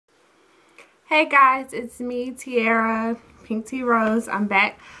Hey guys, it's me, Tiara, Pink Tea Rose. I'm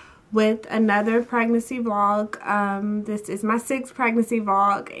back with another pregnancy vlog. This is my 6th pregnancy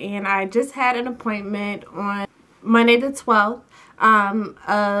vlog, and I just had an appointment on Monday the 12th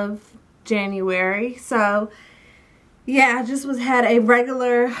of January. So yeah, I just had a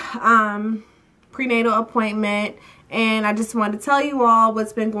regular prenatal appointment, and I just wanted to tell you all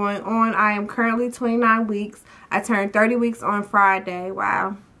what's been going on. I am currently 29 weeks. I turned 30 weeks on Friday.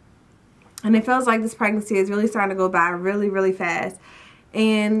 Wow. And it feels like this pregnancy is really starting to go by really fast.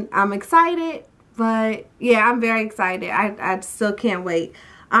 And I'm excited, but yeah, I'm very excited. I still can't wait.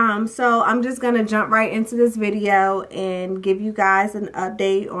 So I'm just going to jump right into this video and give you guys an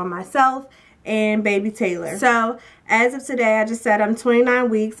update on myself and baby Taylor. So as of today, I just said I'm 29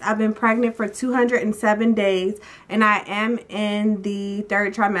 weeks. I've been pregnant for 207 days, and I am in the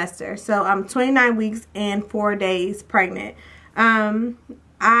 3rd trimester. So I'm 29 weeks and 4 days pregnant.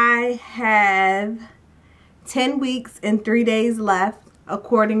 I have 10 weeks and 3 days left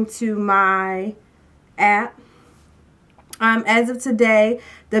according to my app. As of today,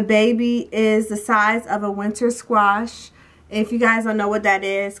 the baby is the size of a winter squash. If you guys don't know what that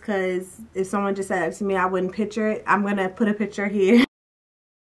is, because if someone just said it to me, I wouldn't picture it. I'm going to put a picture here.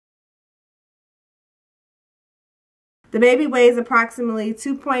 The baby weighs approximately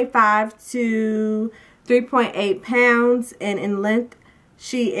 2.5 to 3.8 pounds, and in length,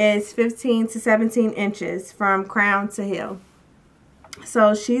 she is 15 to 17 inches from crown to heel.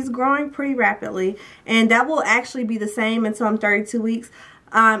 So she's growing pretty rapidly, and that will actually be the same until I'm 32 weeks.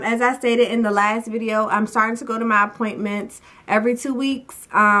 As I stated in the last video, I'm starting to go to my appointments every 2 weeks.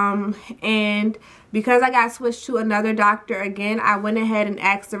 And because I got switched to another doctor again, I went ahead and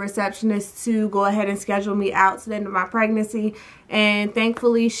asked the receptionist to go ahead and schedule me out to the end of my pregnancy. And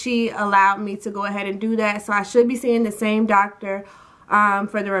thankfully, she allowed me to go ahead and do that. So I should be seeing the same doctor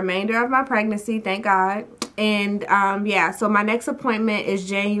for the remainder of my pregnancy, thank God. And yeah, so my next appointment is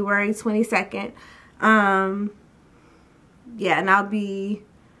January 22nd. Yeah, and I'll be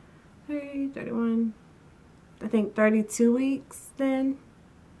 31, I think 32 weeks then.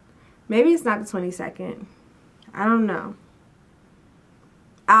 Maybe it's not the 22nd. I don't know.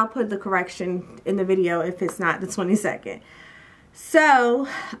 I'll put the correction in the video if it's not the 22nd. So,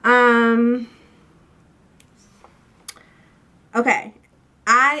 okay.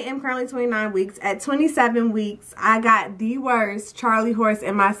 I am currently 29 weeks. At 27 weeks, I got the worst Charlie horse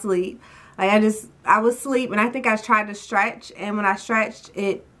in my sleep. Like I was asleep, and I think I tried to stretch, and when I stretched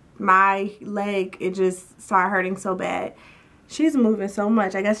my leg, it just started hurting so bad. She's moving so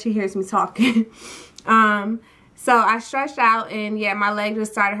much. I guess she hears me talking. So I stretched out, and yeah, my leg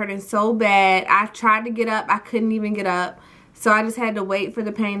just started hurting so bad. I tried to get up. I couldn't even get up. So I just had to wait for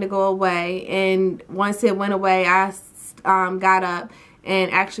the pain to go away. And once it went away, I got up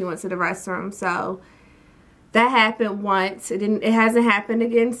and actually went to the restroom. So that happened once. It hasn't happened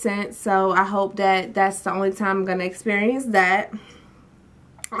again since. So I hope that that's the only time I'm going to experience that.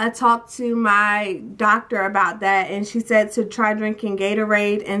 I talked to my doctor about that, and she said to try drinking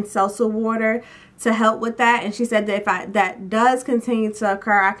Gatorade and seltzer water to help with that. And she said that if that does continue to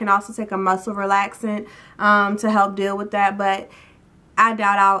occur, I can also take a muscle relaxant to help deal with that. But I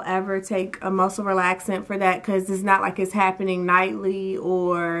doubt I'll ever take a muscle relaxant for that, because it's not like it's happening nightly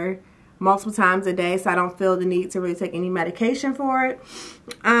or multiple times a day, so I don't feel the need to really take any medication for it.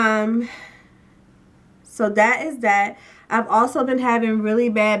 So that is that. I've also been having really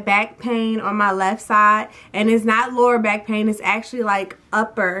bad back pain on my left side, and it's not lower back pain, it's actually like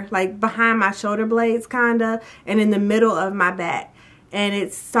upper, like behind my shoulder blades kinda, and in the middle of my back. And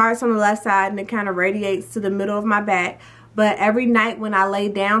it starts on the left side and it kind of radiates to the middle of my back. But every night when I lay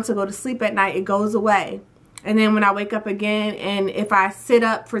down to go to sleep at night, it goes away. And then when I wake up again, and if I sit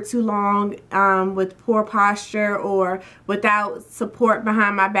up for too long with poor posture or without support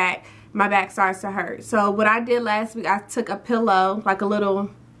behind my back starts to hurt. So what I did last week, I took a pillow, like a little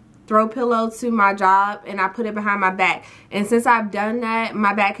throw pillow, to my job, and I put it behind my back. And since I've done that,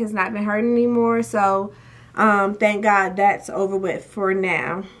 my back has not been hurting anymore. So thank God that's over with for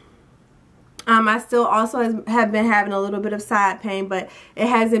now. I still also have been having a little bit of side pain, but it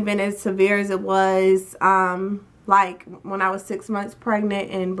hasn't been as severe as it was like when I was 6 months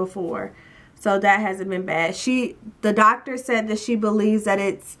pregnant and before. So that hasn't been bad. The doctor said that she believes that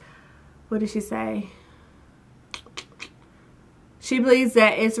it's, what did she say? She believes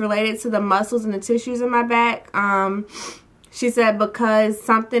that it's related to the muscles and the tissues in my back. She said because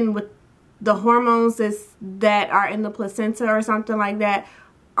something with the hormones that are in the placenta or something like that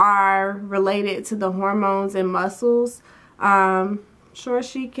are related to the hormones and muscles. sure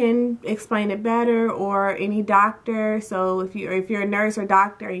she can explain it better, or any doctor. So if you're a nurse or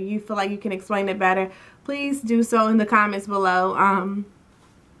doctor and you feel like you can explain it better, please do so in the comments below.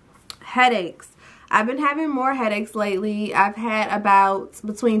 Headaches. I've been having more headaches lately. I've had about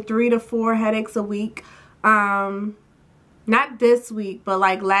between 3 to 4 headaches a week. Not this week, but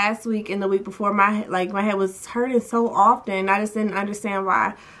like last week and the week before, my head was hurting so often. I just didn't understand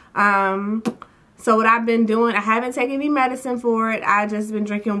why. So what I've been doing, I haven't taken any medicine for it. I just been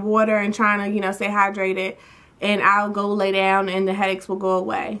drinking water and trying to, you know, stay hydrated. And I'll go lay down and the headaches will go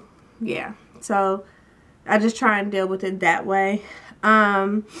away. Yeah. So I just try and deal with it that way.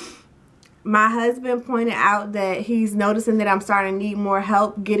 My husband pointed out that he's noticing that I'm starting to need more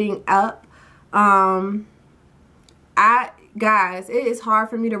help getting up. Guys, it is hard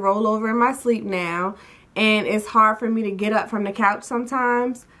for me to roll over in my sleep now. And it's hard for me to get up from the couch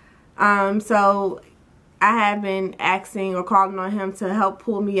sometimes. So I have been asking or calling on him to help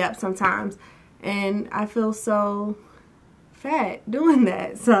pull me up sometimes. And I feel so fat doing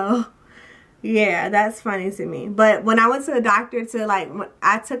that. So yeah, that's funny to me. But when I went to the doctor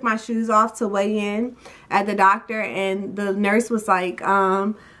I took my shoes off to weigh in at the doctor, and the nurse was like,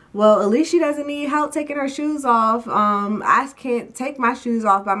 well, at least she doesn't need help taking her shoes off. I can't take my shoes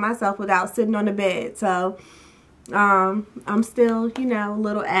off by myself without sitting on the bed. So I'm still, you know, a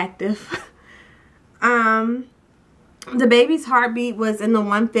little active. The baby's heartbeat was in the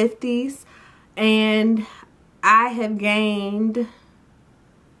 150s, and I have gained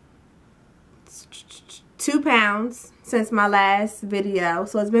 2 pounds since my last video.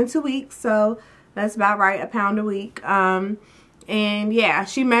 So it's been 2 weeks, so that's about right, a pound a week. And yeah,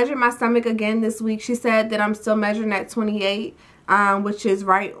 she measured my stomach again this week. She said that I'm still measuring at 28, which is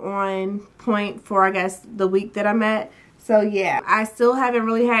right on point for, I guess, the week that I'm at. So yeah, I still haven't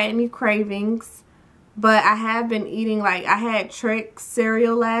really had any cravings, but I have been eating, like, I had Trix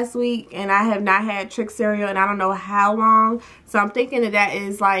cereal last week, and I have not had Trix cereal in I don't know how long. So I'm thinking that that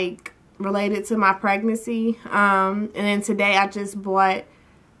is like related to my pregnancy. And then today I just bought,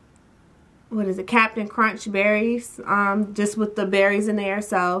 what is it, Captain Crunch berries, just with the berries in there.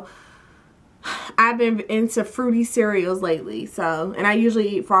 So I've been into fruity cereals lately. So, and I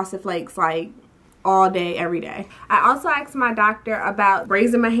usually eat Frosted Flakes like all day, every day. I also asked my doctor about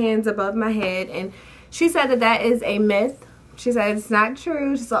raising my hands above my head, and she said that that is a myth. She said it's not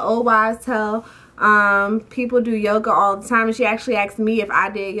true. It's an old wives' tale. People do yoga all the time, and she actually asked me if I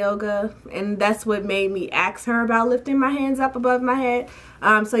did yoga, and that's what made me ask her about lifting my hands up above my head.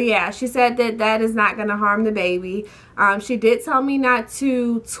 So yeah, she said that that is not going to harm the baby. She did tell me not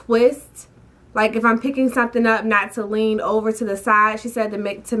to twist, like if I'm picking something up, not to lean over to the side. She said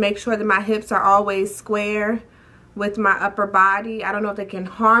to make sure that my hips are always square with my upper body. I don't know if they can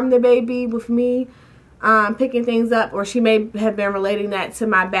harm the baby with me picking things up, or she may have been relating that to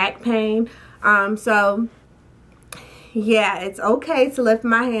my back pain. So yeah, it's okay to lift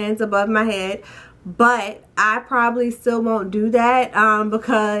my hands above my head, but I probably still won't do that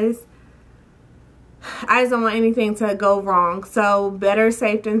because I just don't want anything to go wrong. So better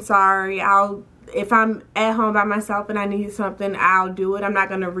safe than sorry. If I'm at home by myself and I need something, I'll do it. I'm not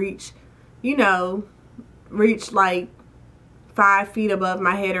going to reach, you know, like 5 feet above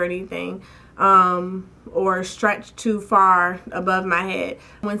my head or anything. Or stretch too far above my head.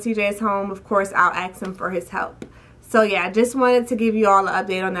 When CJ is home, of course, I'll ask him for his help. So yeah, just wanted to give you all an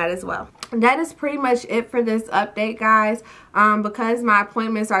update on that as well. That is pretty much it for this update, guys. Because my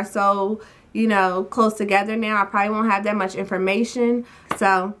appointments are so, you know, close together now, I probably won't have that much information.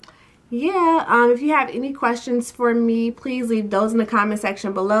 So yeah, if you have any questions for me, please leave those in the comment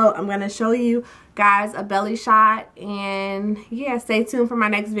section below. I'm going to show you guys a belly shot, and yeah, stay tuned for my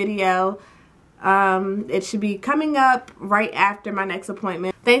next video. It should be coming up right after my next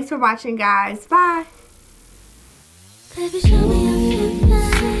appointment. Thanks for watching, guys. Bye. Baby, show me a few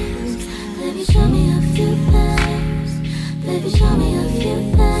things. Baby, show me a few things. Baby, show me a few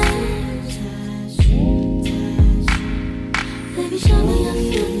things. Baby, show me a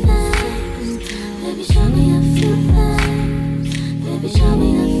few things. Baby, show me